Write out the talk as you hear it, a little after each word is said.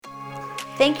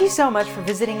Thank you so much for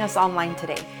visiting us online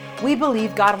today. We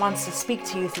believe God wants to speak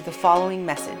to you through the following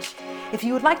message. If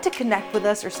you would like to connect with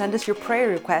us or send us your prayer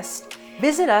requests,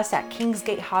 visit us at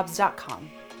kingsgatehobbs.com.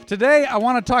 Today, I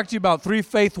want to talk to you about 3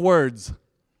 faith words.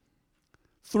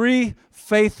 3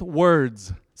 faith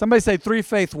words. Somebody say 3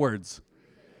 faith words.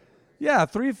 Yeah,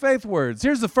 3 faith words.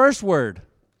 Here's the first word.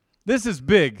 This is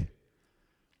big.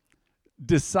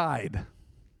 Decide.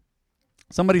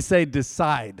 Somebody say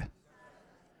decide.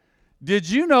 Did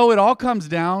you know it all comes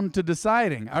down to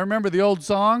deciding? I remember the old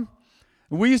song.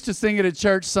 We used to sing it at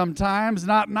church sometimes,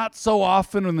 not so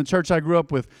often in the church I grew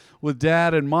up with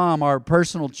Dad and Mom, our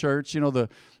personal church,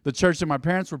 the church that my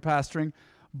parents were pastoring.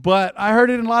 But I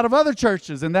heard it in a lot of other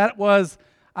churches, and that was,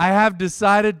 I have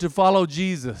decided to follow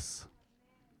Jesus.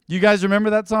 You guys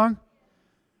remember that song?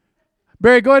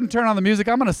 Barry, go ahead and turn on the music.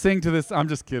 I'm going to sing to this. I'm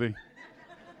just kidding.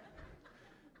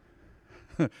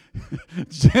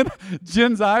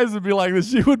 Jen's eyes would be like this.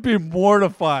 She would be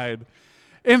mortified.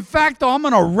 In fact, though, I'm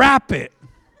going to rap it.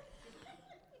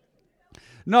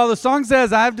 No, the song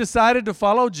says, I've decided to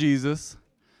follow Jesus.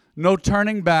 No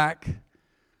turning back.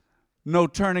 No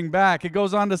turning back. It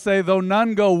goes on to say, though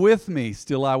none go with me,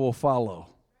 still I will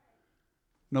follow.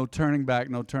 No turning back,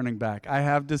 no turning back. I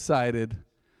have decided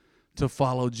to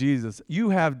follow Jesus. You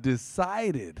have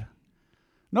decided.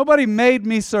 Nobody made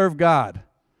me serve God.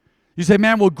 You say,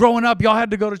 man, well, growing up, y'all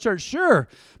had to go to church. Sure.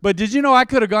 But did you know I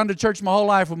could have gone to church my whole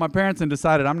life with my parents and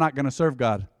decided I'm not going to serve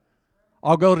God.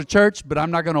 I'll go to church, but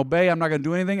I'm not going to obey. I'm not going to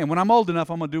do anything. And when I'm old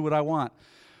enough, I'm going to do what I want.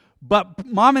 But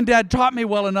Mom and Dad taught me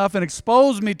well enough and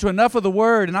exposed me to enough of the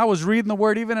Word, and I was reading the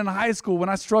Word even in high school when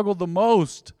I struggled the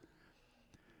most,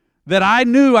 that I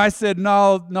knew, I said,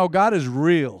 no, God is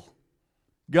real.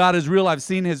 God is real. I've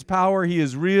seen His power. He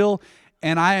is real.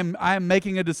 And I am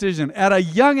making a decision. At a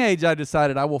young age, I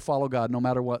decided I will follow God no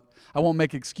matter what. I won't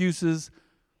make excuses.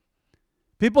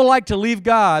 People like to leave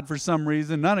God for some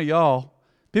reason. None of y'all.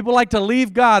 People like to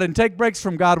leave God and take breaks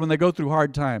from God when they go through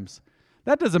hard times.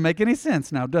 That doesn't make any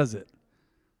sense now, does it?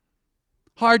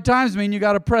 Hard times mean you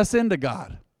got to press into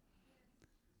God.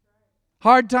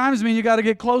 Hard times mean you got to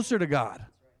get closer to God.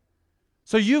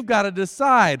 So you've got to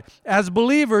decide. As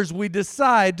believers, we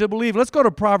decide to believe. Let's go to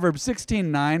Proverbs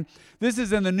 16:9. This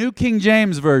is in the New King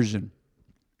James Version.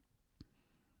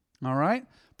 All right?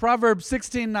 Proverbs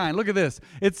 16:9. Look at this.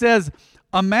 It says,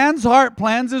 a man's heart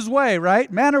plans his way, right?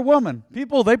 Man or woman.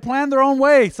 People, they plan their own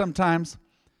way sometimes.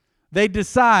 They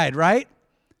decide, right?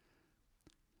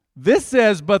 This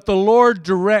says, but the Lord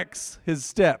directs his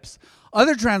steps.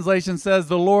 Other translation says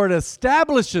the Lord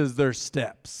establishes their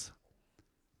steps.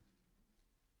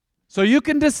 So you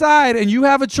can decide, and you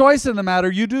have a choice in the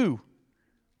matter. You do.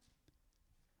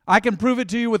 I can prove it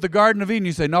to you with the Garden of Eden.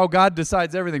 You say, no, God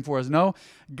decides everything for us. No,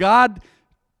 God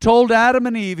told Adam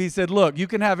and Eve, He said, look, you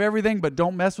can have everything, but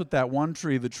don't mess with that one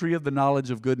tree, the tree of the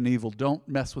knowledge of good and evil. Don't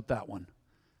mess with that one.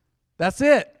 That's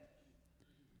it.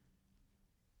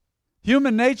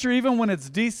 Human nature, even when it's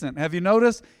decent, have you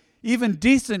noticed? Even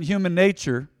decent human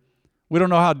nature, we don't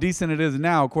know how decent it is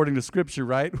now according to Scripture,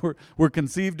 right? We're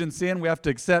conceived in sin. We have to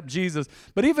accept Jesus.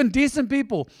 But even decent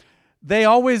people, they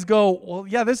always go, well,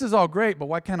 yeah, this is all great, but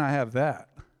why can't I have that?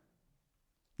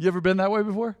 You ever been that way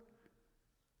before?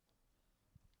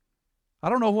 I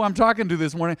don't know who I'm talking to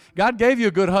this morning. God gave you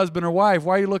a good husband or wife.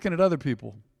 Why are you looking at other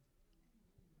people?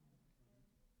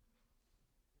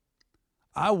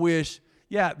 I wish,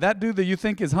 yeah, that dude that you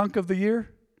think is hunk of the year,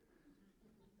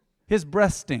 his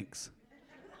breath stinks.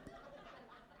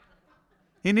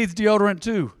 He needs deodorant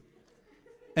too.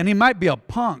 And he might be a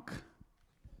punk.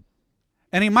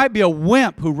 And he might be a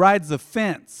wimp who rides the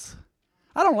fence.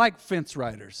 I don't like fence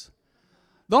riders.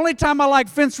 The only time I like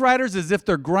fence riders is if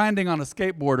they're grinding on a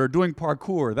skateboard or doing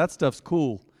parkour. That stuff's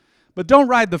cool. But don't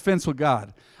ride the fence with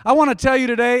God. I want to tell you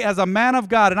today, as a man of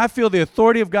God, and I feel the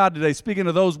authority of God today, speaking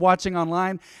to those watching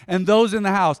online and those in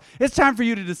the house, it's time for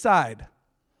you to decide.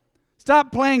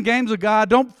 Stop playing games with God.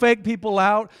 Don't fake people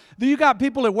out. You got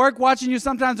people at work watching you.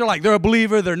 Sometimes they're like, they're a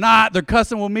believer. They're not. They're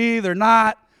cussing with me. They're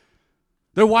not.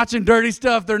 They're watching dirty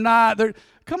stuff. They're not.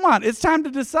 Come on. It's time to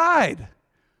decide.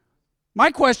 My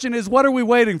question is, what are we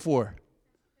waiting for?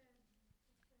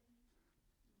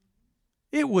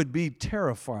 It would be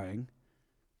terrifying.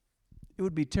 It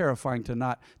would be terrifying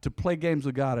to play games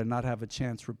with God and not have a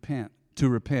chance to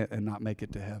repent and not make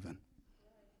it to heaven.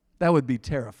 That would be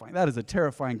terrifying. That is a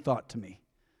terrifying thought to me.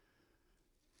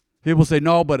 People say,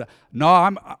 no,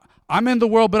 I'm in the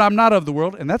world, but I'm not of the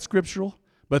world, and that's scriptural.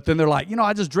 But then they're like,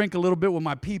 I just drink a little bit with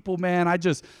my people, man. I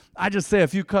just say a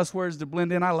few cuss words to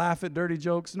blend in. I laugh at dirty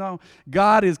jokes. No,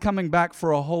 God is coming back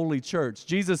for a holy church.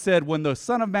 Jesus said, when the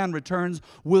Son of Man returns,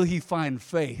 will He find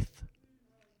faith?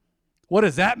 What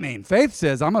does that mean? Faith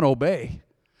says I'm going to obey.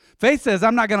 Faith says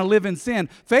I'm not going to live in sin.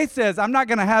 Faith says I'm not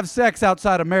going to have sex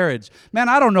outside of marriage. Man,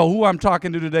 I don't know who I'm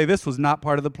talking to today. This was not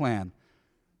part of the plan.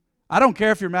 I don't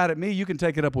care if you're mad at me. You can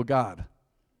take it up with God.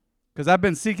 Because I've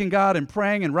been seeking God and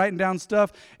praying and writing down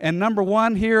stuff. And number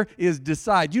one here is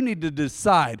decide. You need to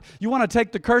decide. You want to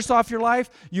take the curse off your life?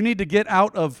 You need to get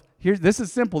out of, here. This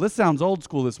is simple. This sounds old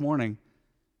school this morning.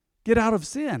 Get out of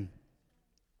sin.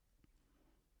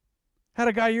 Had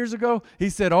a guy years ago, he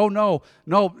said, oh, no,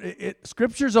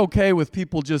 Scripture's okay with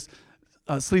people just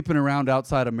sleeping around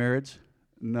outside of marriage.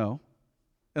 No.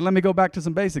 And let me go back to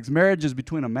some basics. Marriage is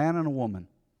between a man and a woman.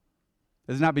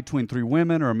 It's not between 3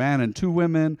 women or a man and 2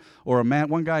 women or a man.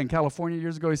 One guy in California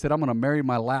years ago, he said, I'm going to marry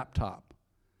my laptop.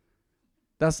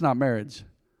 That's not marriage.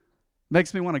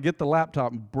 Makes me want to get the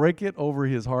laptop and break it over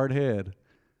his hard head.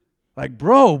 Like,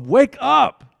 bro, wake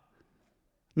up.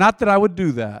 Not that I would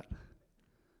do that.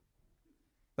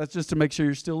 That's just to make sure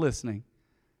you're still listening.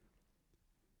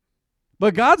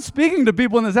 But God's speaking to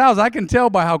people in this house. I can tell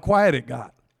by how quiet it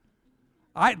got.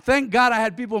 I thank God I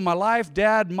had people in my life,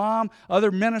 dad, mom,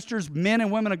 other ministers, men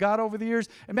and women of God over the years.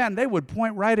 And man, they would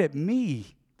point right at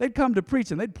me. They'd come to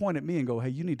preach and they'd point at me and go, hey,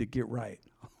 you need to get right.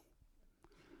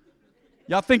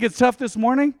 Y'all think it's tough this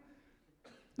morning?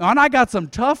 And I got some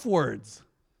tough words.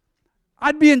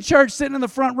 I'd be in church sitting in the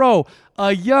front row,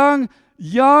 a young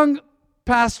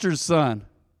pastor's son.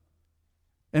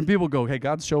 And people go, hey,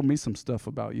 God showed me some stuff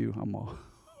about you. I'm all,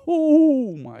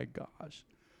 oh my gosh.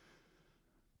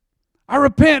 I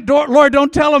repent. Lord,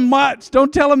 don't tell him much.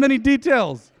 Don't tell him any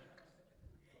details.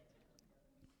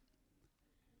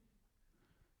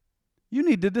 You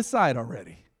need to decide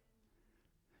already.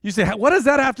 You say, what does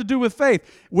that have to do with faith?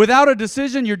 Without a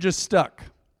decision, you're just stuck.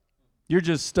 You're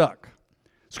just stuck.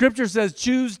 Scripture says,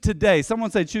 choose today.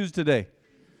 Someone say, choose today.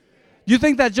 You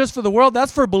think that's just for the world?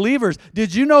 That's for believers.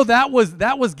 Did you know that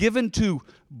was given to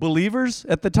believers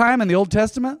at the time in the Old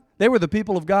Testament? They were the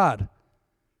people of God.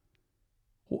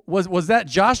 Was that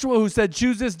Joshua who said,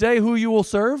 choose this day who you will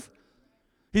serve?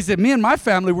 He said, me and my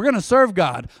family, we're going to serve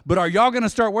God. But are y'all going to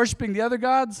start worshiping the other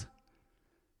gods?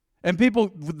 And people,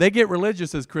 they get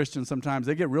religious as Christians sometimes.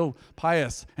 They get real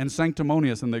pious and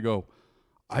sanctimonious and they go,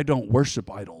 I don't worship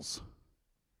idols.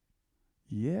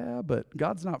 Yeah, but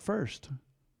God's not first.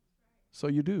 So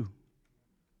you do.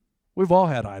 We've all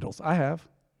had idols. I have.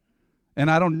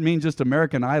 And I don't mean just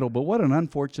American Idol, but what an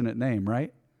unfortunate name,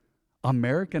 right?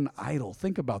 American Idol.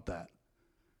 Think about that.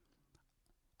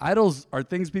 Idols are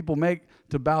things people make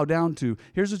to bow down to.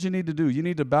 Here's what you need to do. You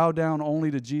need to bow down only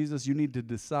to Jesus. You need to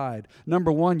decide.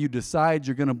 Number one, you decide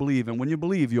you're going to believe. And when you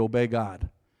believe, you obey God.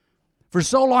 For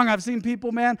so long, I've seen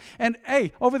people, man. And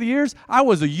hey, over the years, I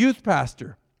was a youth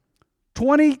pastor.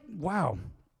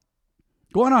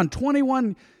 Going on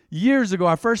 21 years ago,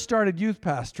 I first started youth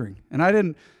pastoring. And I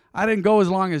didn't go as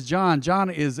long as John. John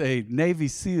is a Navy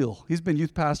SEAL. He's been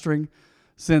youth pastoring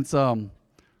since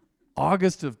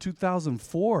August of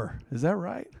 2004. Is that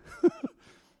right?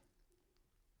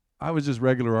 I was just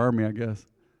regular Army, I guess.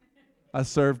 I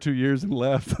served 2 years and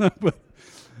left.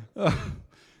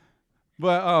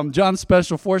 but John's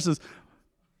Special Forces.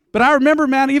 But I remember,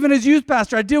 man, even as youth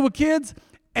pastor, I deal with kids.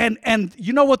 And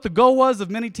you know what the goal was of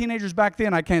many teenagers back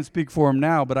then? I can't speak for them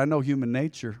now, but I know human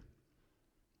nature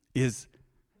is,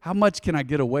 how much can I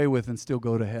get away with and still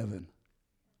go to heaven?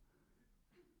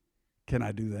 Can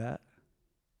I do that?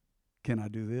 Can I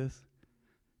do this?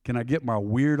 Can I get my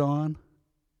weird on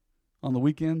the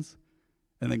weekends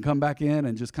and then come back in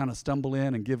and just kind of stumble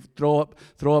in and throw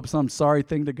up some sorry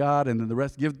thing to God and then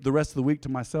give the rest of the week to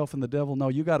myself and the devil? No,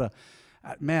 you got to,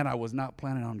 man, I was not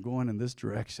planning on going in this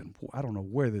direction. I don't know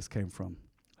where this came from.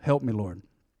 Help me, Lord.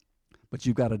 But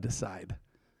you've got to decide.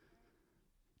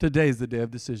 Today's the day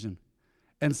of decision.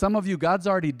 And some of you, God's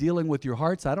already dealing with your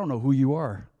hearts. I don't know who you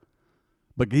are,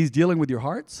 but he's dealing with your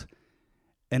hearts,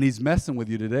 and he's messing with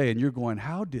you today, and you're going,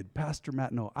 how did Pastor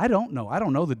Matt know? I don't know. I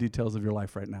don't know the details of your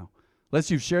life right now. Unless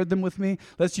you've shared them with me,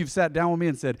 unless you've sat down with me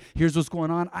and said, here's what's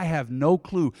going on, I have no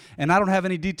clue. And I don't have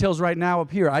any details right now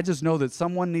up here. I just know that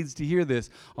someone needs to hear this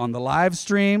on the live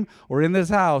stream or in this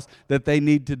house, that they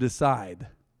need to decide.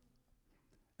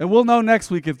 And we'll know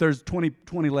next week if there's 20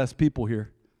 less people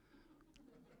here.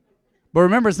 But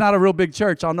remember, it's not a real big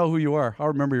church. I'll know who you are. I'll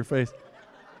remember your face.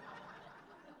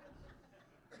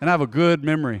 And I have a good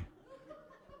memory.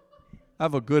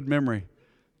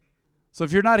 So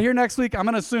if you're not here next week, I'm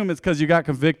going to assume it's because you got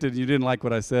convicted and you didn't like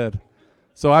what I said.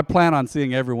 So I plan on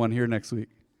seeing everyone here next week.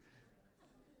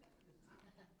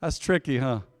 That's tricky,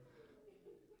 huh?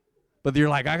 But you're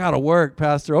like, I got to work,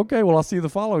 Pastor. Okay, well, I'll see you the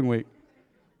following week.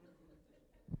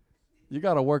 You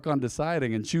got to work on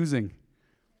deciding and choosing.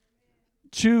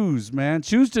 Choose, man.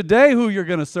 Choose today who you're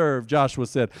going to serve, Joshua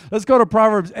said. Let's go to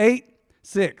Proverbs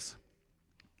 8:6.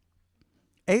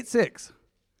 8:6.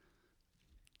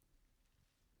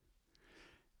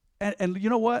 And you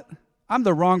know what? I'm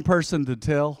the wrong person to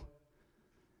tell.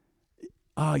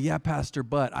 Oh, yeah, Pastor,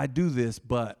 but I do this,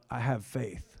 but I have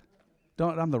faith.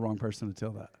 I'm the wrong person to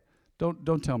tell that.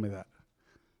 Don't tell me that.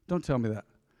 Don't tell me that.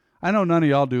 I know none of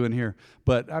y'all do in here,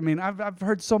 but I mean, I've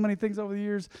heard so many things over the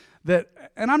years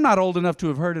and I'm not old enough to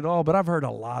have heard it all, but I've heard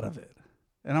a lot of it.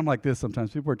 And I'm like this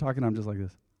sometimes. People are talking, I'm just like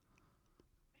this.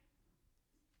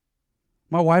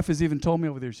 My wife has even told me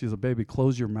over there, she's a baby,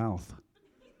 close your mouth.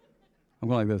 I'm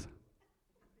going like this.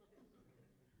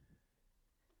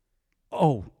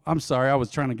 Oh, I'm sorry, I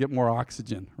was trying to get more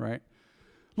oxygen, right?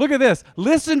 Look at this.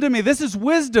 Listen to me. This is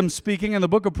wisdom speaking in the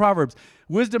book of Proverbs.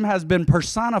 Wisdom has been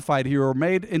personified here or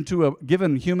made into a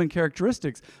given human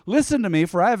characteristics. Listen to me,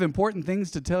 for I have important things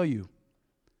to tell you.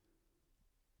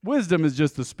 Wisdom is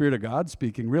just the Spirit of God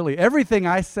speaking, really. Everything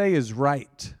I say is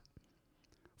right.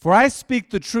 For I speak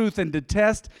the truth and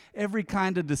detest every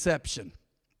kind of deception.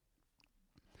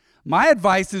 My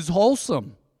advice is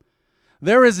wholesome.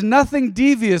 There is nothing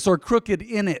devious or crooked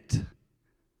in it.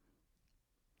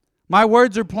 My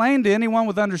words are plain to anyone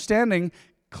with understanding,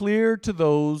 clear to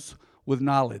those with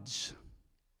knowledge.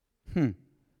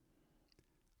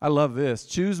 I love this.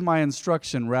 Choose my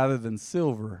instruction rather than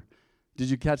silver. Did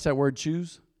you catch that word,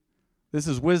 choose? This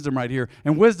is wisdom right here.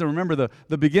 And wisdom, remember,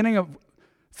 the beginning of,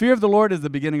 fear of the Lord is the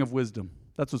beginning of wisdom.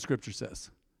 That's what Scripture says.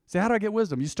 Say, how do I get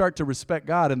wisdom? You start to respect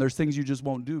God, and there's things you just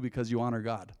won't do because you honor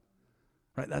God.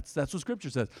 Right? That's what Scripture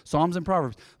says. Psalms and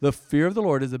Proverbs. The fear of the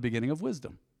Lord is the beginning of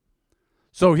wisdom.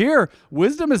 So here,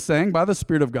 wisdom is saying by the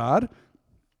Spirit of God,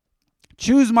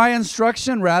 choose my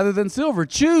instruction rather than silver.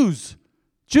 Choose.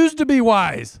 Choose to be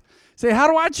wise. Say, how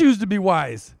do I choose to be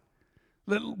wise?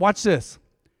 Watch this.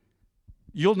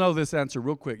 You'll know this answer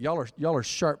real quick. Y'all are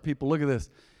sharp people. Look at this.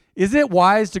 Is it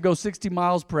wise to go 60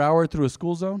 miles per hour through a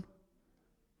school zone?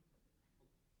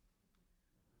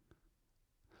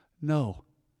 No.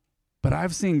 But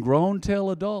I've seen grown-tail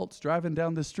adults driving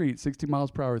down the street 60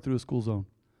 miles per hour through a school zone.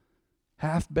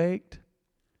 Half-baked.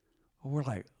 We're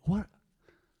like, what?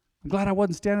 I'm glad I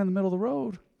wasn't standing in the middle of the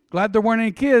road. Glad there weren't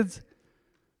any kids.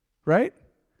 Right?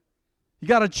 You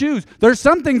got to choose. There's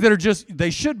some things that are just,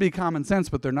 they should be common sense,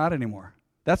 but they're not anymore.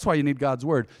 That's why you need God's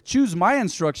word. Choose my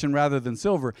instruction rather than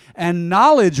silver, and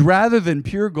knowledge rather than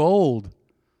pure gold.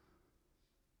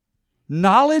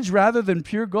 Knowledge rather than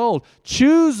pure gold.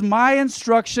 Choose my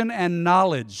instruction and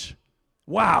knowledge.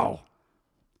 Wow.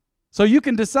 So you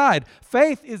can decide.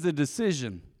 Faith is a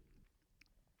decision.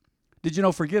 Did you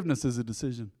know forgiveness is a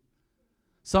decision?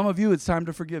 Some of you, it's time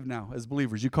to forgive now as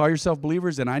believers. You call yourself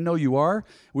believers, and I know you are.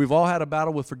 We've all had a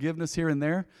battle with forgiveness here and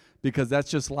there because that's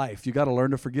just life. You got to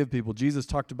learn to forgive people. Jesus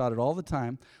talked about it all the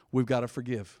time. We've got to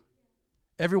forgive.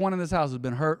 Everyone in this house has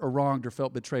been hurt or wronged or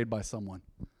felt betrayed by someone.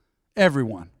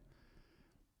 Everyone.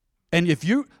 And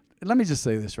let me just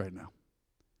say this right now.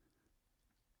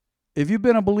 If you've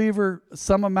been a believer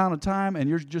some amount of time and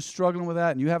you're just struggling with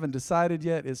that and you haven't decided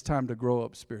yet, it's time to grow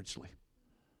up spiritually.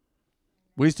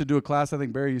 We used to do a class, I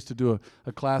think Barry used to do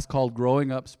a class called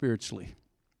Growing Up Spiritually.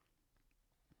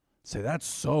 Say, that's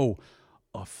so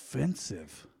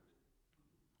offensive.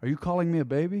 Are you calling me a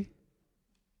baby?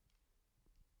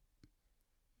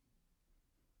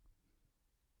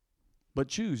 But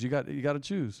choose. You got to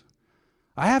choose.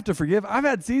 I have to forgive. I've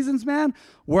had seasons, man,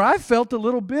 where I felt a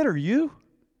little bitter. You?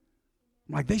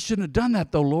 I'm like, they shouldn't have done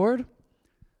that, though, Lord.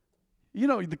 You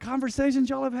know, the conversations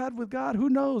y'all have had with God, who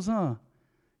knows, huh?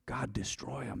 God,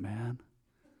 destroy them, man.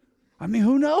 I mean,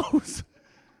 who knows?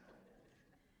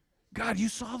 God, you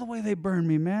saw the way they burned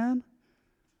me, man.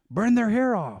 Burn their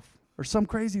hair off or some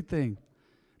crazy thing.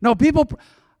 No, people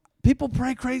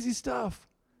pray crazy stuff.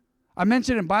 I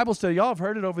mentioned in Bible study, y'all have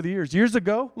heard it over the years. Years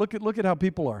ago, look at how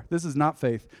people are. This is not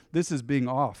faith. This is being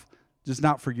off. Just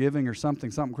not forgiving or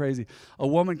something crazy. A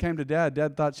woman came to Dad.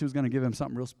 Dad thought she was going to give him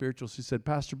something real spiritual. She said,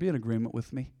 Pastor, be in agreement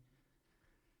with me.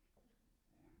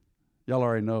 Y'all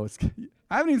already know.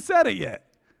 I haven't even said it yet.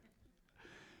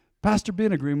 Pastor, be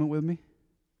in agreement with me.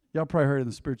 Y'all probably heard it in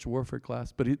the spiritual warfare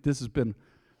class, but this has been,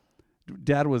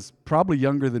 Dad was probably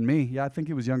younger than me. Yeah, I think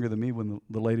he was younger than me when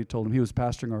the lady told him. He was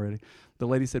pastoring already. The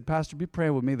lady said, Pastor, be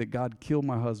praying with me that God kill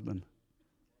my husband.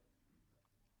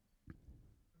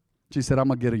 She said, I'm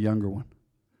going to get a younger one.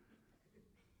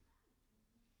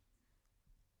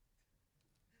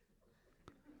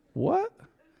 What?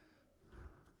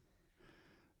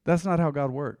 That's not how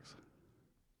God works.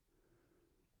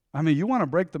 I mean, you want to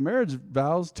break the marriage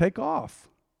vows, take off.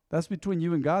 That's between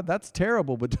you and God. That's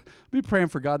terrible, but be praying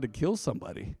for God to kill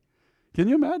somebody. Can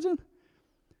you imagine?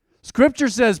 Scripture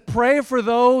says, pray for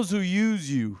those who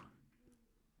use you.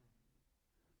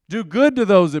 Do good to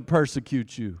those that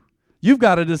persecute you. You've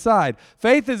got to decide.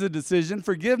 Faith is a decision.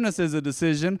 Forgiveness is a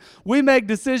decision. We make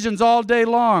decisions all day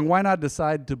long. Why not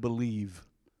decide to believe?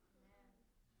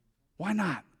 Why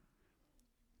not?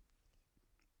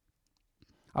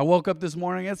 I woke up this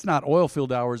morning. It's not oil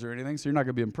field hours or anything, so you're not going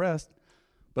to be impressed.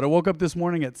 But I woke up this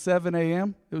morning at 7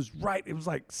 a.m. It was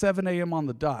like 7 a.m. on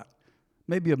the dot.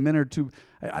 Maybe a minute or two.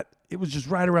 It was just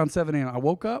right around 7 a.m. I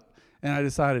woke up and I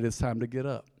decided it's time to get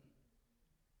up.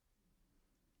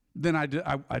 Then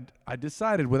I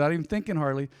decided, without even thinking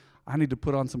hardly, I need to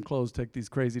put on some clothes, take these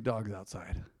crazy dogs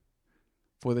outside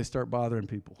before they start bothering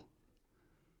people.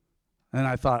 And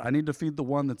I thought, I need to feed the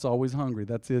one that's always hungry.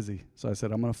 That's Izzy. So I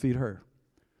said, I'm going to feed her.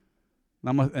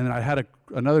 And I had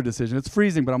another decision. It's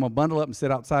freezing, but I'm going to bundle up and sit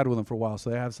outside with them for a while so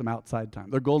they have some outside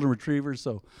time. They're golden retrievers,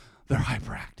 so they're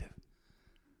hyperactive.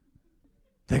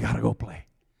 They got to go play.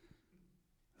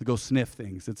 They go sniff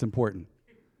things. It's important.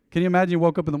 Can you imagine you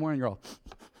woke up in the morning, you're all...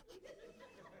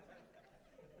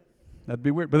 That'd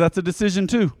be weird, but that's a decision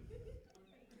too.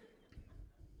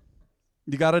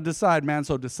 You got to decide, man,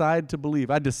 so decide to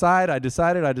believe. I decided,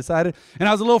 and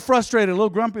I was a little frustrated, a little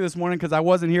grumpy this morning because I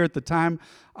wasn't here at the time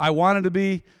I wanted to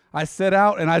be. I set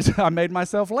out, and I made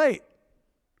myself late.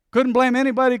 Couldn't blame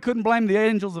anybody, couldn't blame the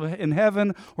angels in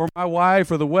heaven or my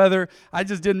wife or the weather. I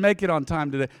just didn't make it on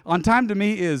time today. On time to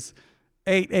me is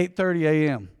 8:30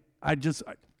 a.m.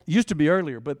 Used to be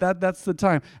earlier, but that's the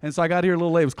time. And so I got here a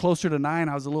little late. It was closer to 9.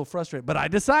 I was a little frustrated. But I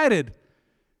decided.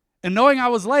 And knowing I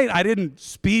was late, I didn't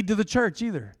speed to the church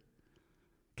either.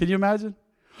 Can you imagine?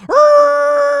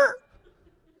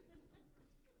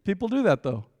 People do that,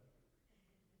 though.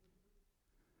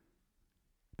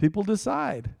 People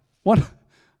decide.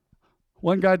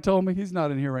 One guy told me, he's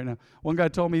not in here right now. One guy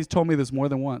told me, he's told me this more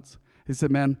than once. He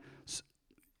said, man,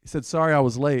 sorry I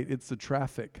was late. It's the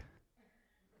traffic.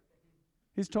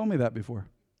 He's told me that before.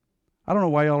 I don't know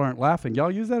why y'all aren't laughing. Y'all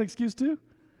use that excuse too?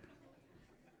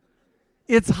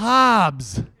 It's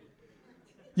Hobbs.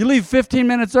 You leave 15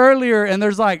 minutes earlier and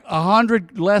there's like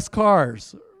 100 less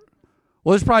cars.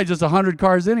 Well, there's probably just 100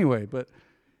 cars anyway, but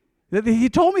he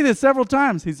told me this several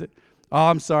times. He said, oh,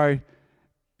 I'm sorry.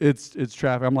 It's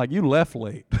traffic. I'm like, you left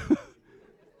late.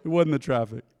 It wasn't the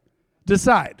traffic.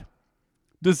 Decide.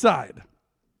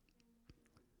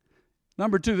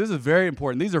 Number 2, this is very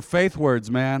important. These are faith words,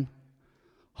 man.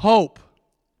 Hope.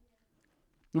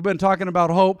 We've been talking about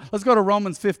hope. Let's go to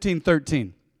Romans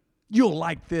 15:13. You'll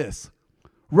like this.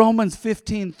 Romans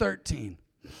 15:13.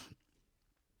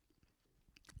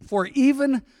 For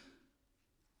even,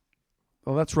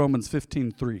 that's Romans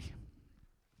 15:3.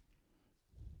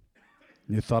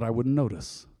 You thought I wouldn't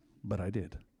notice, but I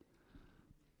did.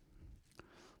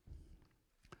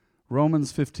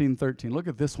 Romans 15:13. Look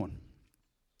at this one.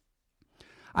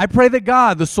 I pray that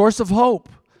God, the source of hope,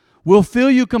 will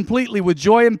fill you completely with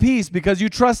joy and peace because you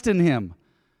trust in Him.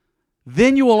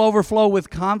 Then you will overflow with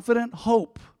confident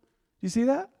hope. You see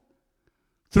that?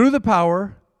 Through the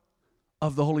power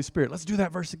of the Holy Spirit. Let's do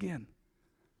that verse again.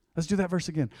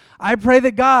 I pray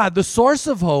that God, the source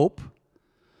of hope,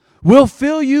 will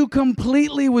fill you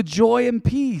completely with joy and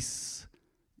peace.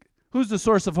 Who's the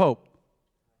source of hope?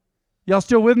 Y'all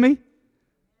still with me?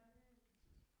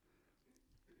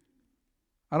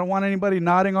 I don't want anybody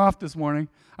nodding off this morning.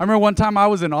 I remember one time I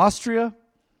was in Austria,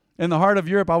 in the heart of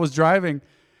Europe. I was driving,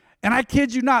 and I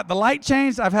kid you not, the light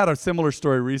changed. I've had a similar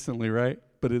story recently, right?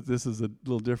 But this is a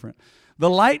little different. The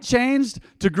light changed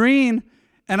to green,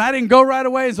 and I didn't go right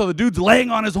away, and so the dude's laying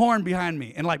on his horn behind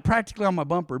me, and like practically on my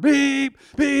bumper, beep,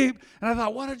 beep. And I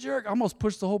thought, what a jerk. I almost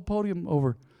pushed the whole podium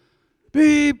over.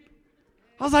 Beep.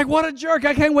 I was like, what a jerk.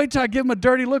 I can't wait till I give him a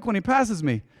dirty look when he passes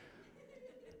me.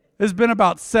 It's been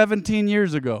about 17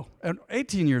 years ago,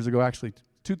 18 years ago, actually,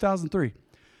 2003.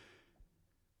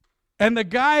 And the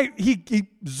guy, he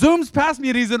zooms past me,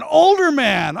 and he's an older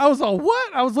man. I was like,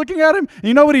 what? I was looking at him, and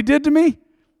you know what he did to me?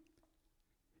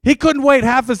 He couldn't wait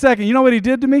half a second. You know what he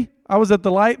did to me? I was at the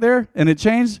light there, and it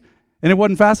changed, and it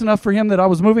wasn't fast enough for him that I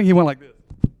was moving. He went like this.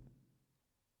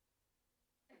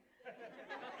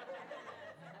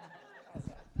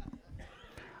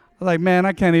 I was like, man,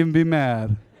 I can't even be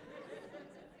mad.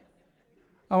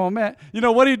 I'm a man. You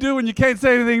know, what do you do when you can't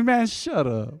say anything? Man, shut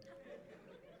up.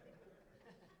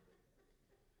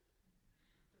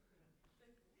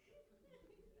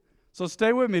 So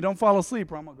stay with me. Don't fall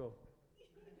asleep or I'm going to go.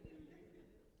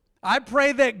 I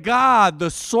pray that God, the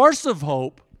source of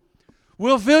hope,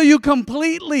 will fill you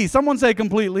completely. Someone say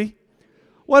completely.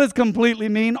 What does completely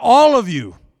mean? All of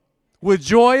you with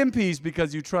joy and peace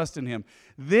because you trust in Him.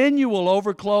 Then you will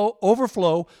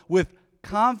overflow with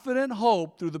confident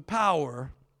hope through the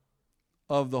power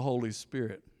of the Holy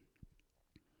Spirit.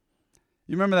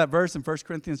 You remember that verse in 1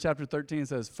 Corinthians chapter 13? It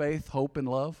says faith, hope, and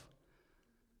love.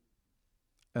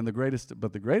 And the greatest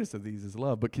of these is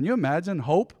love. But can you imagine?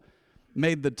 Hope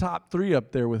made the top 3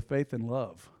 up there with faith and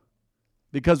love.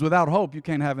 Because without hope, you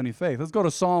can't have any faith. Let's go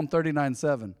to Psalm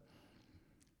 39:7.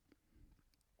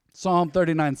 Psalm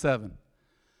 39:7.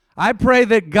 I pray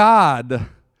that God,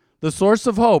 the source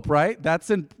of hope, right? That's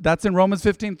in Romans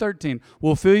 15:13.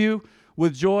 Will fill you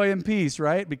with joy and peace,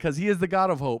 right? Because he is the God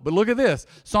of hope. But look at this.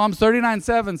 Psalms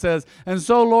 39:7 says, and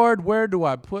so, Lord, where do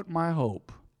I put my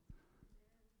hope?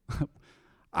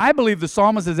 I believe the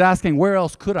psalmist is asking, where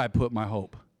else could I put my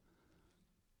hope?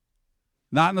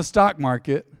 Not in the stock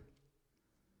market.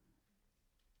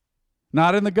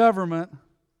 Not in the government.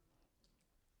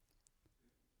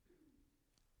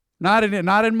 Not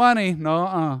in money.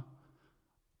 No,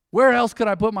 Where else could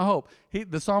I put my hope?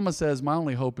 The psalmist says, my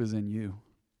only hope is in you.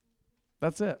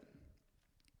 That's it.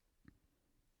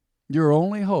 Your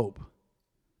only hope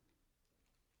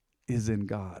is in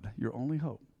God. Your only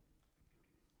hope.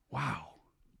 Wow.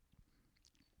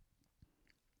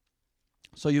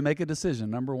 So you make a decision,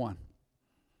 number 1.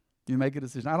 You make a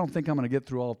decision. I don't think I'm going to get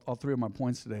through all 3 of my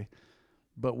points today,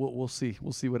 but we'll see.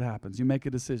 We'll see what happens. You make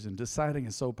a decision. Deciding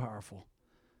is so powerful.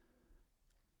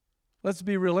 Let's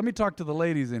be real. Let me talk to the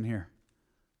ladies in here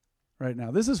right now.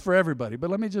 This is for everybody,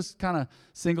 but let me just kind of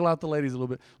single out the ladies a little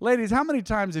bit. Ladies, how many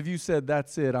times have you said,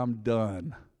 that's it, I'm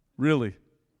done? Really?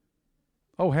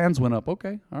 Oh, hands went up.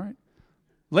 Okay, all right.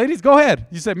 Ladies, go ahead.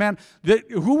 You said, man,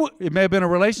 it may have been a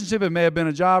relationship, it may have been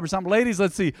a job or something. Ladies,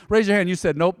 let's see. Raise your hand. You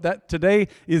said, nope, that today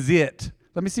is it.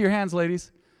 Let me see your hands,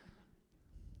 ladies.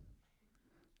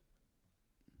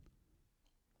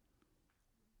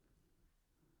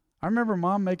 I remember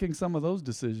Mom making some of those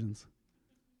decisions.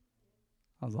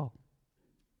 That was all.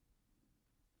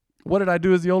 What did I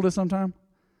do as the oldest sometime?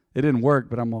 It didn't work,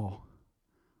 but I'm all,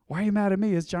 why are you mad at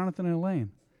me? It's Jonathan and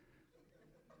Elaine.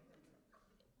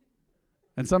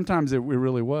 And sometimes it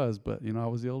really was, but, I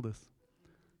was the oldest.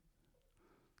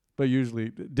 But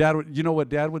usually, you know what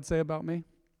Dad would say about me?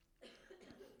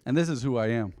 And this is who I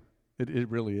am. It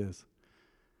really is.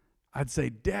 I'd say,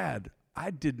 Dad,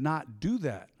 I did not do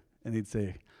that. And he'd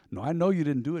say, no, I know you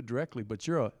didn't do it directly, but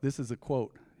this is a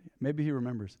quote. Maybe he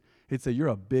remembers. He'd say, you're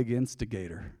a big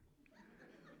instigator.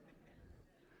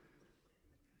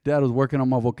 Dad was working on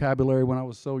my vocabulary when I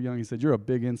was so young. He said, you're a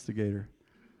big instigator.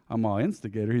 I'm all,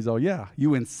 instigator? He's all, yeah,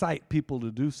 you incite people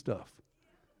to do stuff.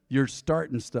 You're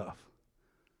starting stuff.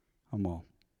 I'm all,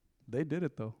 they did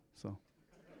it though, so.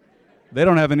 They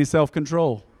don't have any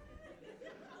self-control.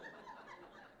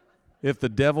 If the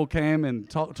devil came and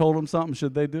told them something,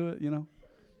 should they do it,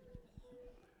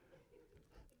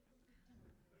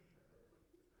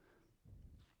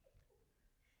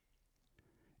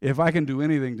 If I can do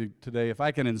anything today, if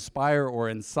I can inspire or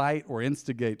incite or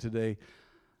instigate today,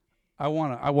 I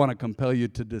want to compel you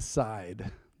to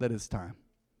decide that it's time.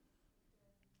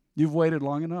 You've waited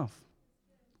long enough.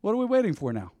 What are we waiting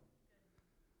for now?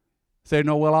 Say,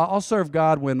 no, well, I'll serve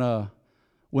God when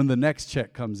the next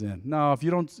check comes in. No, if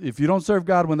you don't serve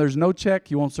God when there's no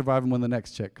check, you won't survive when the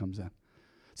next check comes in.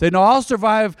 Say, no, I'll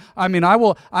survive. I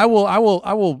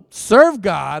will serve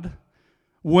God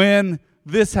when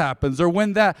this happens or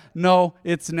when that. No,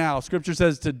 it's now. Scripture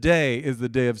says today is the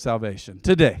day of salvation.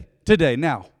 Today,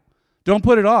 now. Don't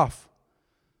put it off.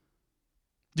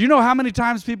 Do you know how many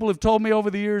times people have told me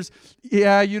over the years,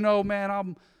 yeah,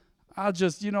 man, I'll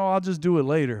just do it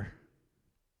later.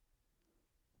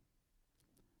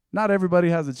 Not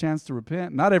everybody has a chance to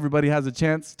repent. Not everybody has a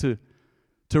chance to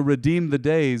redeem the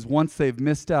days once they've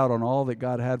missed out on all that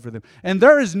God had for them. And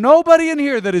there is nobody in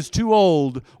here that is too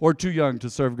old or too young to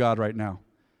serve God right now.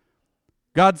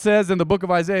 God says in the book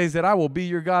of Isaiah, he said, I will be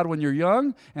your God when you're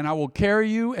young, and I will carry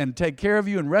you and take care of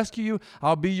you and rescue you.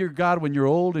 I'll be your God when you're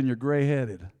old and you're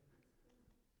gray-headed.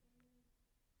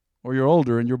 Or you're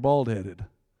older and you're bald-headed.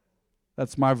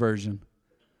 That's my version.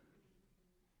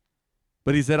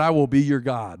 But he said, I will be your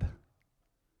God.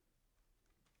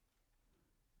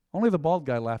 Only the bald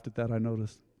guy laughed at that, I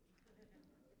noticed.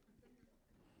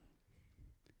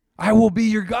 I will be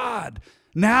your God.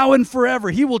 Now and forever.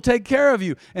 He will take care of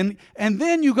you. And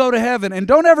then you go to heaven. And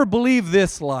don't ever believe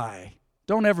this lie.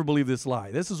 Don't ever believe this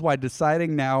lie. This is why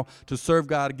deciding now to serve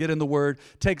God, get in the Word,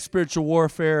 take spiritual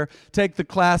warfare, take the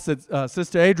class that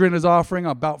Sister Adrian is offering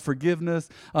about forgiveness,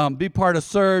 be part of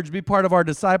Surge, be part of our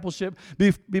discipleship,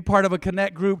 be part of a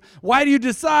connect group. Why do you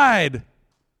decide?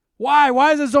 Why?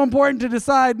 Why is it so important to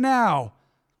decide now?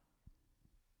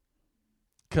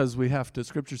 Because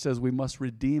Scripture says we must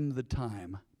redeem the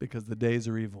time because the days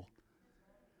are evil.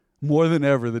 More than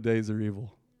ever, the days are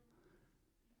evil.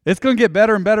 It's going to get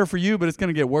better and better for you, but it's going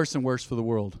to get worse and worse for the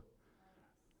world.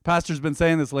 Pastor's been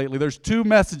saying this lately. There's two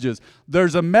messages.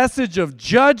 There's a message of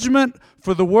judgment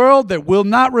for the world that will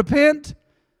not repent.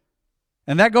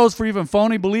 And that goes for even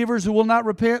phony believers who will not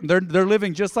repent. They're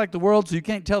living just like the world, so you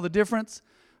can't tell the difference.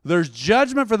 There's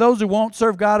judgment for those who won't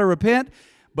serve God or repent.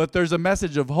 But there's a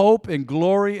message of hope and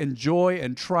glory and joy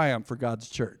and triumph for God's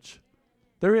church.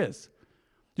 There is.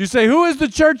 You say, who is the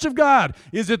church of God?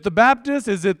 Is it the Baptist?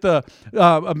 Is it the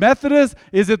Methodist?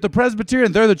 Is it the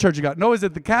Presbyterian? They're the church of God. No, is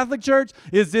it the Catholic Church?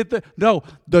 No,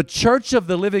 the church of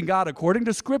the living God, according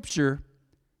to Scripture,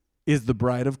 is the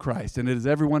bride of Christ. And it is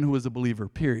everyone who is a believer,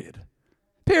 period.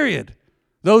 Period.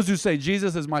 Those who say,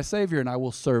 Jesus is my Savior and I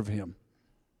will serve Him.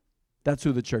 That's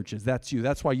who the church is. That's you.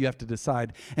 That's why you have to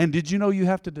decide. And did you know you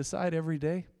have to decide every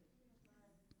day?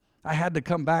 I had to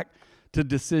come back to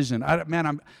decision.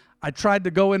 I tried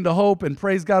to go into hope, and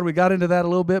praise God, we got into that a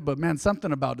little bit, but man,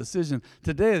 something about decision.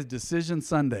 Today is Decision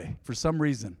Sunday for some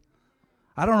reason.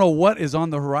 I don't know what is on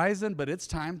the horizon, but it's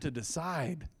time to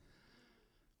decide.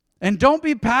 And don't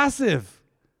be passive.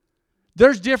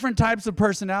 There's different types of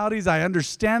personalities. I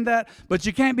understand that, but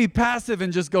you can't be passive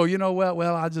and just go, you know what,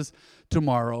 well, I'll just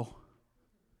tomorrow.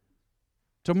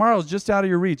 Tomorrow's just out of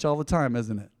your reach all the time,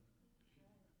 isn't it?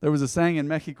 There was a saying in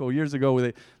Mexico years ago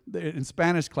where in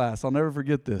Spanish class, I'll never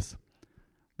forget this.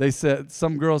 They said,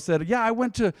 some girl said, yeah, I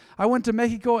went to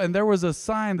Mexico and there was a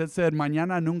sign that said,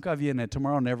 Mañana nunca viene,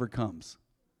 tomorrow never comes.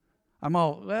 I'm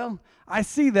all, well, I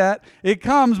see that. It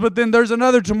comes, but then there's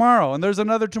another tomorrow and there's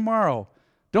another tomorrow.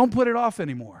 Don't put it off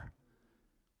anymore.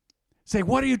 Say,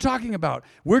 what are you talking about?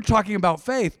 We're talking about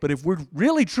faith, but if we're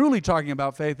really truly talking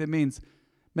about faith, it means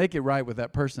make it right with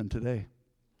that person today.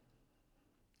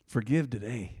 Forgive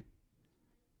today.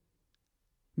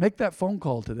 Make that phone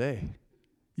call today.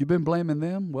 You've been blaming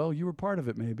them? Well, you were part of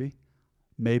it maybe.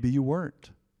 Maybe you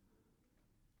weren't.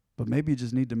 But maybe you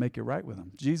just need to make it right with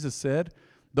them. Jesus said,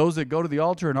 those that go to the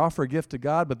altar and offer a gift to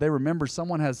God, but they remember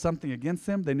someone has something against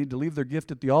them, they need to leave their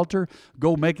gift at the altar,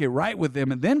 go make it right with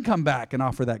them, and then come back and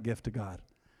offer that gift to God.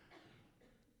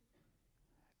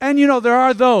 And you know, there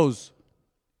are those.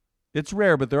 It's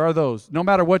rare, but there are those. No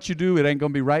matter what you do, it ain't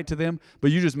going to be right to them, but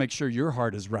you just make sure your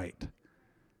heart is right.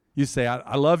 You say,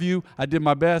 I love you. I did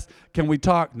my best. Can we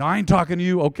talk? No, I ain't talking to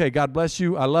you. Okay, God bless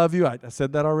you. I love you. I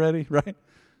said that already, right?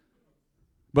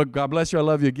 But God bless you. I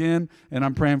love you again, and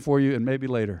I'm praying for you, and maybe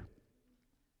later.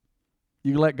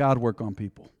 You let God work on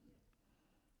people.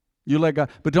 You let God,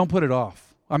 but don't put it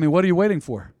off. I mean, what are you waiting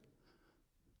for?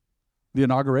 The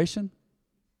inauguration?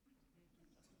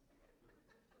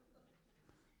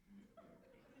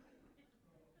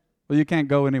 Well, you can't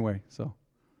go anyway, so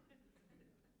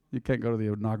you can't go to the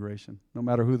inauguration, no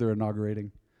matter who they're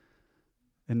inaugurating.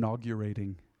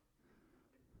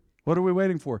 What are we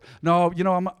waiting for? No, you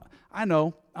know, I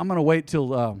know. I'm going to wait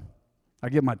till I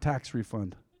get my tax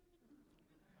refund.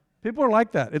 People are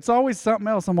like that. It's always something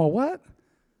else. I'm all, what?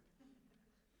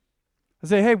 I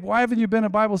say, hey, why haven't you been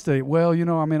at Bible study? Well, you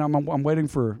know, I mean, I'm waiting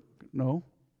for, no.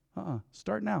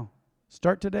 Start now.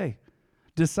 Start today.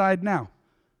 Decide now.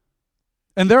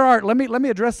 And there are, let me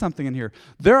address something in here.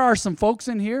 There are some folks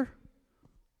in here,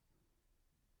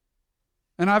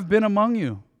 and I've been among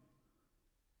you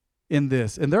in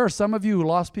this. And there are some of you who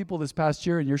lost people this past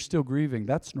year and you're still grieving.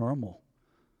 That's normal.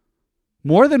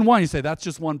 More than one. You say, that's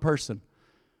just one person.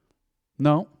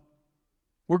 No.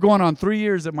 We're going on 3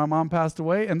 years that my mom passed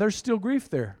away, and there's still grief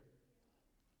there.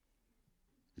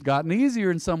 Gotten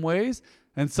easier in some ways,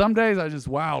 and some days I just,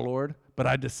 wow, Lord, but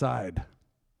I decide.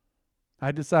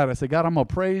 I say, God, I'm going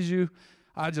to praise you.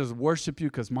 I just worship you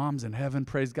because Mom's in heaven,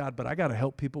 praise God, but I got to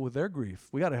help people with their grief.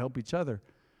 We got to help each other.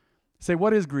 Say,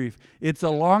 what is grief? It's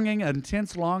a longing, an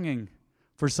intense longing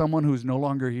for someone who's no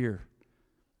longer here.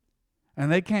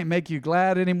 And they can't make you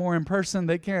glad anymore in person.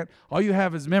 They can't, all you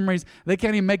have is memories. They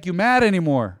can't even make you mad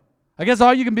anymore. I guess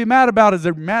all you can be mad about is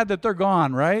they're mad that they're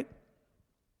gone, right?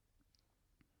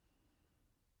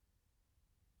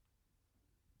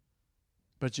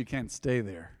 But you can't stay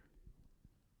there.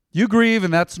 You grieve,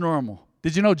 and that's normal.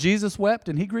 Did you know Jesus wept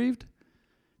and he grieved?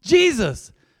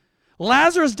 Jesus!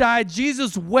 Lazarus died,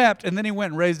 Jesus wept, and then he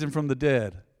went and raised him from the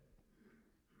dead.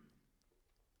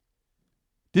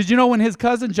 Did you know when his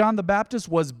cousin John the Baptist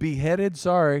was beheaded?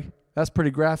 Sorry, that's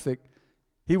pretty graphic.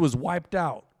 He was wiped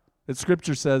out. The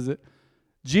Scripture says it.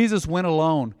 Jesus went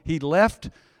alone. He left.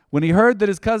 When he heard that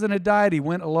his cousin had died, he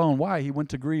went alone. Why? He went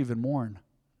to grieve and mourn.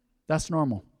 That's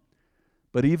normal.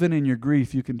 But even in your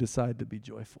grief, you can decide to be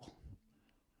joyful.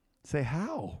 Say,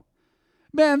 how?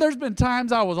 Man, there's been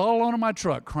times I was all alone in my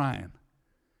truck crying.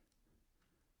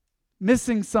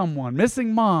 missing someone,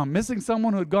 missing mom, missing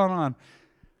someone who had gone on.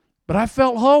 But I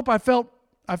felt hope. I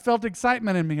felt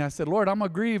excitement in me. I said, Lord, I'm going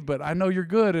to grieve, but I know you're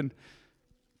good, and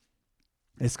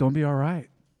it's going to be all right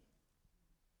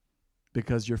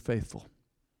because you're faithful.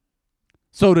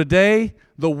 So today,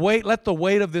 let the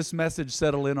weight of this message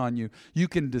settle in on you. You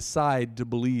can decide to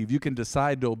believe. You can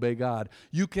decide to obey God.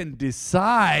 You can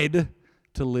decide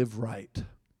to live right.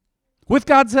 With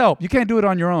God's help. You can't do it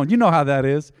on your own. You know how that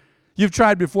is. You've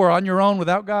tried before on your own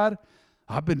without God.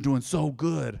 I've been doing so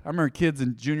good. I remember kids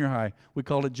in junior high. We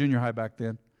called it junior high back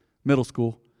then. Middle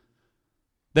school.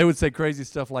 They would say crazy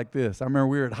stuff like this. I remember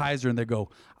we were at Heiser and they'd go,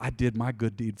 I did my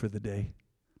good deed for the day.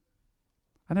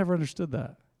 I never understood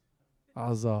that. I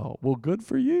was well, good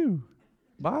for you.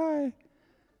 Bye.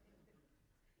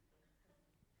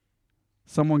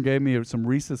 Someone gave me some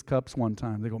Reese's Cups one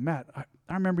time. They go, Matt,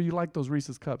 I remember you like those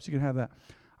Reese's Cups. You can have that.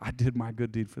 I did my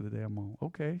good deed for the day. I'm all,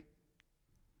 okay.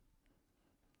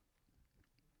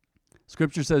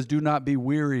 Scripture says, do not be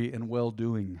weary in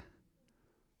well-doing.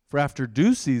 For after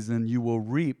due season, you will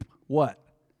reap what?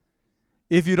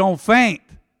 If you don't faint.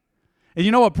 And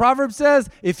you know what Proverbs says?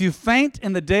 If you faint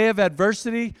in the day of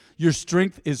adversity, your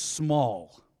strength is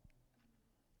small.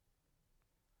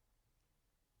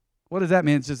 What does that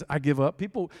mean? It's just, I give up.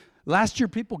 Last year,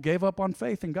 people gave up on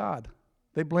faith in God.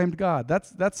 They blamed God.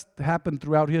 That's happened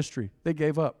throughout history. They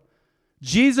gave up.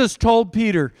 Jesus told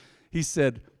Peter, he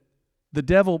said,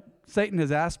 Satan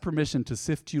has asked permission to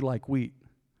sift you like wheat.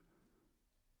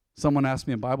 Someone asked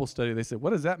me in Bible study, they said,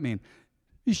 what does that mean?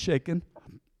 He's shaking.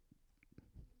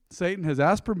 Satan has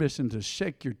asked permission to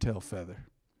shake your tail feather.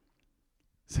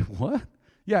 I said, what?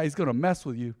 Yeah, he's going to mess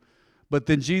with you. But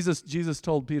then Jesus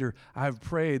told Peter, I have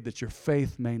prayed that your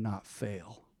faith may not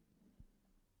fail.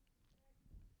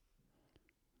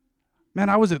 Man,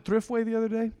 I was at Thriftway the other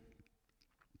day.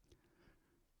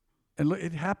 And look,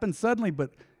 it happened suddenly,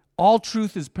 but all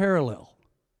truth is parallel.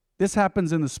 This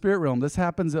happens in the spirit realm. This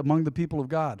happens among the people of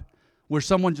God, where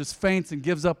someone just faints and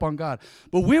gives up on God.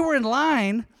 But we were in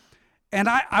line, and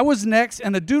I was next,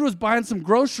 and the dude was buying some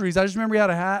groceries. I just remember he had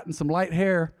a hat and some light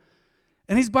hair.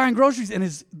 And he's buying groceries, and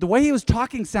the way he was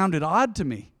talking sounded odd to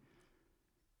me.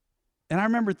 And I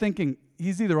remember thinking,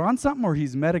 he's either on something or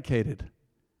he's medicated.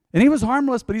 And he was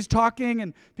harmless, but he's talking,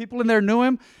 and people in there knew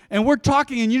him. And we're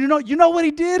talking, and you know what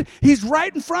he did? He's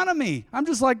right in front of me. I'm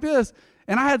just like this,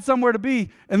 and I had somewhere to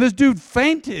be, and this dude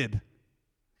fainted.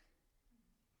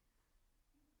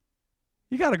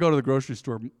 You got to go to the grocery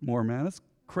store more, man. It's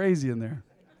crazy in there.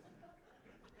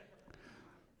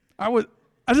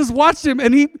 I just watched him,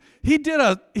 and he did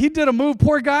a move.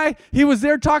 Poor guy. He was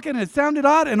there talking, and it sounded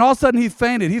odd, and all of a sudden he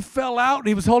fainted. He fell out, and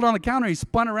he was holding on the counter. He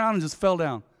spun around and just fell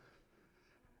down.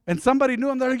 And somebody knew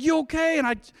him. They're like, you okay? And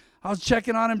I was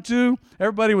checking on him too.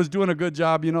 Everybody was doing a good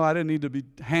job. You know, I didn't need to be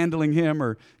handling him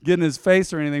or getting his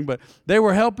face or anything, but they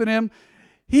were helping him.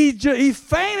 He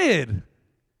fainted.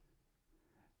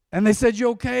 And they said, you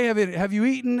okay? Have you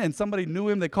eaten? And somebody knew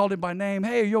him. They called him by name.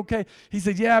 Hey, are you okay? He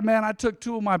said, yeah, man, I took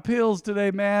 2 of my pills today,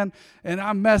 man, and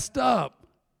I messed up.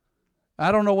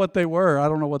 I don't know what they were. I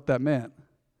don't know what that meant.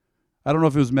 I don't know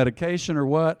if it was medication or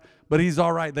what, but he's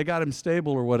all right. They got him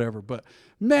stable or whatever. But,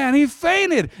 man, he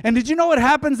fainted. And did you know what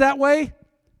happens that way?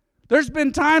 There's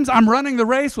been times I'm running the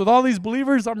race with all these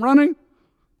believers I'm running.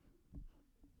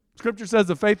 Scripture says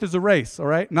the faith is a race, all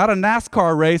right? Not a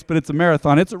NASCAR race, but it's a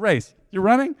marathon. It's a race. You're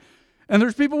running, and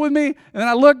there's people with me, and then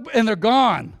I look, and they're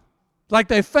gone. Like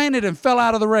they fainted and fell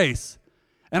out of the race.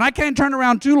 And I can't turn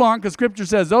around too long because Scripture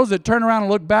says those that turn around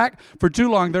and look back for too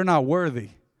long, they're not worthy.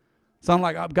 So I'm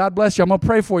like, God bless you. I'm going to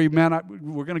pray for you, man.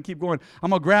 We're going to keep going. I'm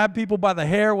going to grab people by the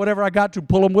hair, whatever I got to,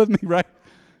 pull them with me, right?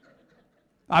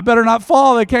 I better not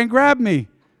fall. They can't grab me.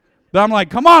 But I'm like,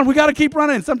 come on, we got to keep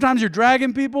running. Sometimes you're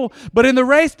dragging people. But in the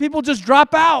race, people just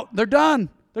drop out. They're done.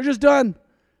 They're just done.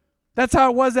 That's how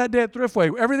it was that day at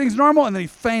Thriftway. Everything's normal, and then he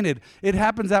fainted. It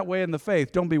happens that way in the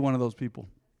faith. Don't be one of those people.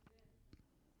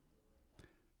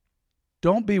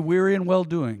 Don't be weary in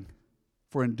well-doing,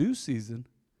 for in due season,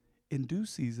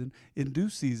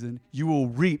 you will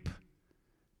reap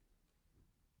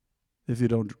if you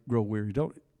don't grow weary.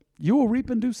 You will reap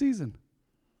in due season.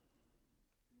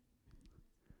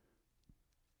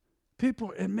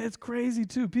 People, and it's crazy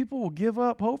too. People will give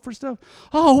up hope for stuff.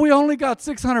 Oh, we only got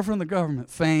 $600 from the government.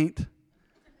 Faint.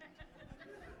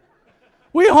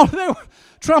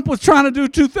 Trump was trying to do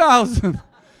 2,000.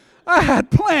 I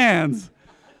had plans.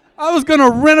 I was going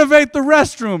to renovate the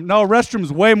restroom. No,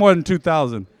 restroom's way more than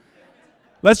 2,000.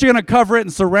 Unless you're going to cover it in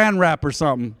saran wrap or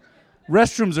something.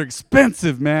 Restrooms are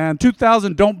expensive, man.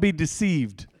 2,000, don't be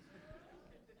deceived.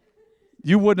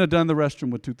 You wouldn't have done the restroom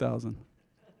with 2,000.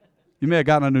 You may have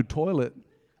gotten a new toilet.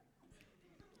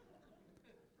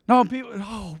 No, people,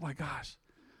 oh my gosh.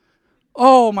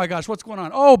 Oh my gosh, what's going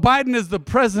on? Oh, Biden is the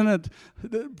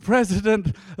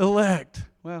president-elect.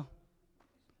 Well,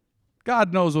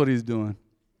 God knows what he's doing.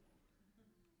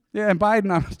 Yeah, and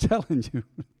Biden, I'm telling you.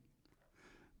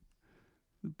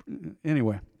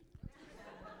 Anyway.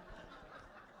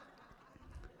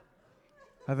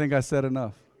 I think I said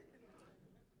enough.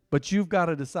 But you've got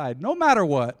to decide. No matter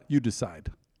what, you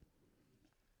decide.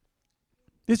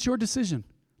 It's your decision.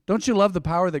 Don't you love the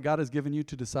power that God has given you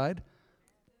to decide?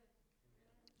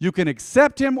 You can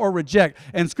accept him or reject.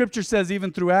 And Scripture says,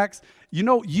 even through Acts, you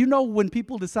know when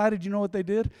people decided, you know what they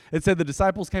did? It said the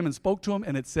disciples came and spoke to him,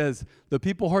 and it says the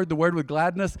people heard the word with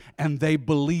gladness, and they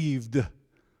believed.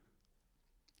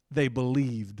 They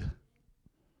believed.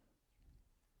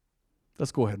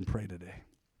 Let's go ahead and pray today.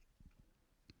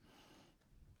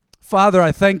 Father,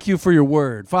 I thank you for your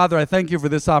word. Father, I thank you for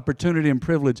this opportunity and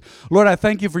privilege. Lord, I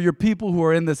thank you for your people who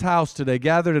are in this house today,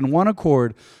 gathered in one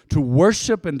accord to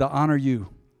worship and to honor you.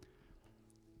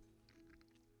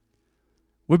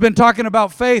 We've been talking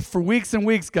about faith for weeks and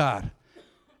weeks, God.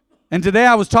 And today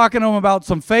I was talking to them about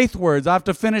some faith words. I have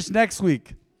to finish next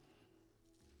week.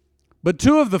 But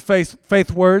two of the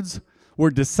faith words were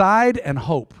decide and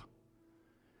hope.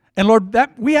 And Lord,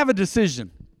 that we have a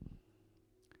decision.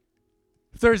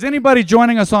 If there's anybody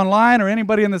joining us online or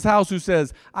anybody in this house who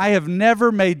says, I have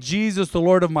never made Jesus the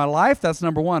Lord of my life, that's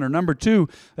number one. Or number two,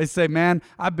 they say, man,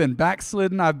 I've been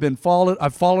backslidden, I've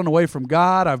fallen away from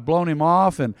God, I've blown him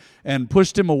off and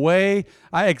pushed him away.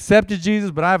 I accepted Jesus,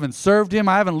 but I haven't served him,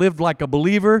 I haven't lived like a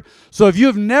believer. So if you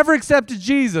have never accepted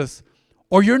Jesus,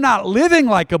 or you're not living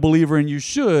like a believer and you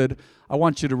should, I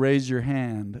want you to raise your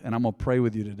hand and I'm going to pray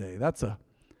with you today.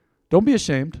 Don't be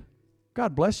ashamed.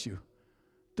 God bless you.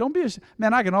 Don't be ashamed.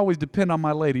 Man, I can always depend on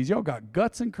my ladies. Y'all got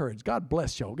guts and courage. God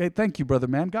bless y'all. Okay, thank you, brother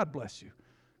man. God bless you.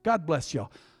 God bless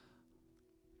y'all.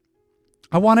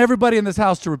 I want everybody in this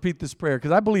house to repeat this prayer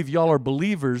because I believe y'all are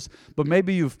believers, but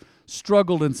maybe you've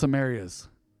struggled in some areas.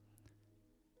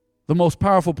 The most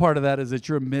powerful part of that is that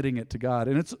you're admitting it to God.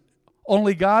 And it's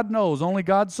only God knows. Only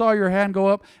God saw your hand go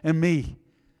up and me.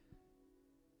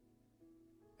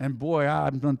 And boy,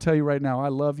 I'm going to tell you right now, I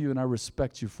love you and I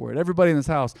respect you for it. Everybody in this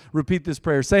house, repeat this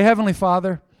prayer. Say, Heavenly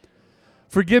Father,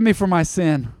 forgive me for my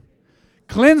sin.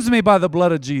 Cleanse me by the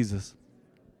blood of Jesus.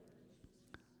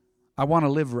 I want to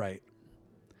live right.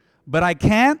 But I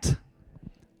can't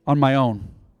on my own.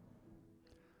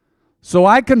 So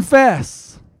I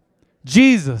confess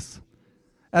Jesus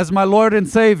as my Lord and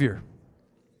Savior.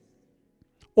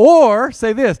 Or,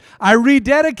 say this, I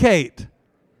rededicate,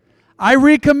 I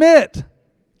recommit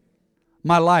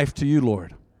my life to you,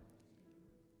 Lord.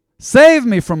 Save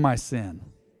me from my sin.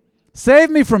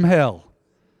 Save me from hell.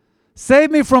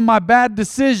 Save me from my bad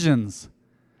decisions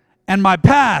and my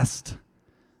past.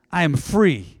 I am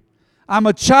free. I'm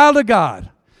a child of God.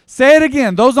 Say it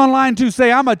again. Those online too,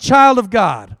 say, I'm a child of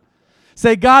God.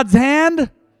 Say, God's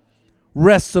hand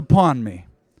rests upon me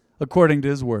according to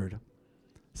his word.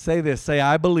 Say this. Say,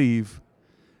 I believe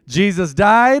Jesus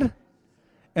died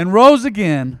and rose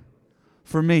again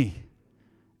for me.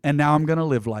 And now I'm going to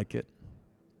live like it.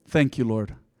 Thank you,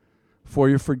 Lord, for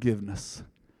your forgiveness.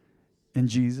 In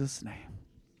Jesus' name.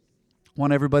 I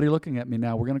want everybody looking at me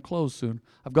now. We're going to close soon.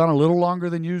 I've gone a little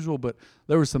longer than usual, but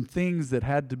there were some things that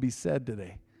had to be said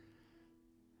today.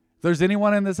 If there's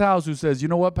anyone in this house who says, you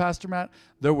know what, Pastor Matt,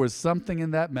 there was something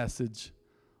in that message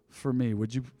for me.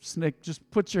 Would you just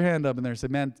put your hand up in there and say,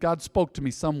 man, God spoke to me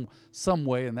some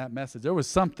way in that message. There was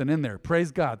something in there.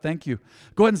 Praise God. Thank you.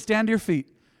 Go ahead and stand to your feet.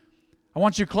 I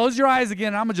want you to close your eyes again,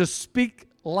 and I'm going to just speak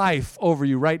life over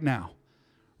you right now.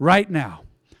 Right now.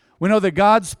 We know that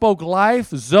God spoke life,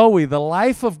 Zoe, the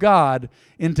life of God,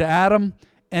 into Adam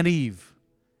and Eve.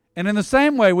 And in the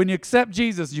same way, when you accept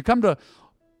Jesus, you come to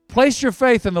place your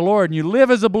faith in the Lord and you live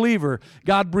as a believer,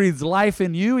 God breathes life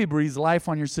in you. He breathes life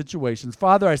on your situations.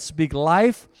 Father, I speak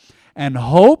life and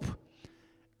hope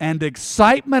and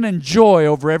excitement and joy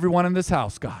over everyone in this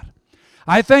house, God.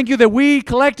 I thank you that we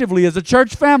collectively as a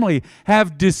church family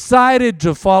have decided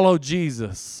to follow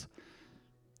Jesus.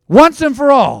 Once and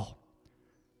for all.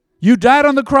 You died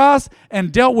on the cross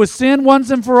and dealt with sin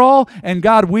once and for all. And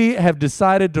God, we have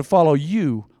decided to follow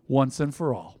you once and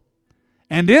for all.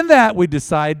 And in that we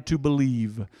decide to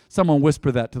believe. Someone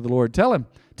whisper that to the Lord. Tell him,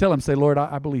 say, Lord,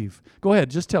 I believe. Go ahead,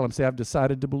 just tell him, say, I've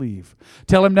decided to believe.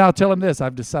 Tell him this,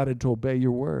 I've decided to obey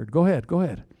your word. Go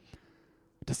ahead.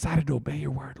 Decided to obey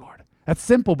your word, Lord. That's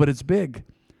simple, but it's big.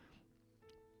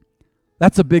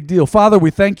 That's a big deal. Father,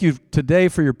 we thank you today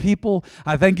for your people.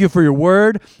 I thank you for your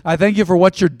word. I thank you for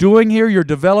what you're doing here. You're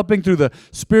developing through the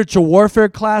spiritual warfare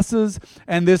classes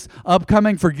and this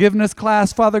upcoming forgiveness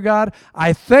class, Father God.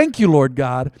 I thank you, Lord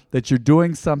God, that you're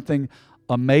doing something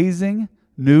amazing,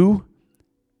 new,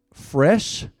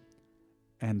 fresh,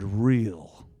 and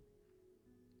real.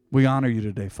 We honor you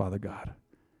today, Father God.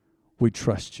 We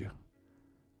trust you.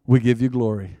 We give you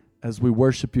glory as we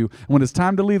worship you. And when it's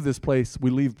time to leave this place, we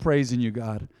leave praising you,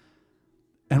 God.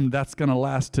 And that's going to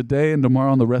last today and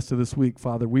tomorrow and the rest of this week,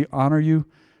 Father. We honor you.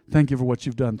 Thank you for what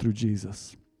you've done through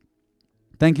Jesus.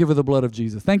 Thank you for the blood of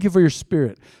Jesus. Thank you for your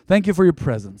Spirit. Thank you for your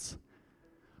presence.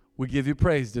 We give you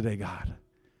praise today, God.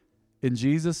 In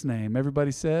Jesus' name,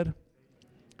 everybody said,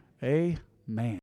 amen.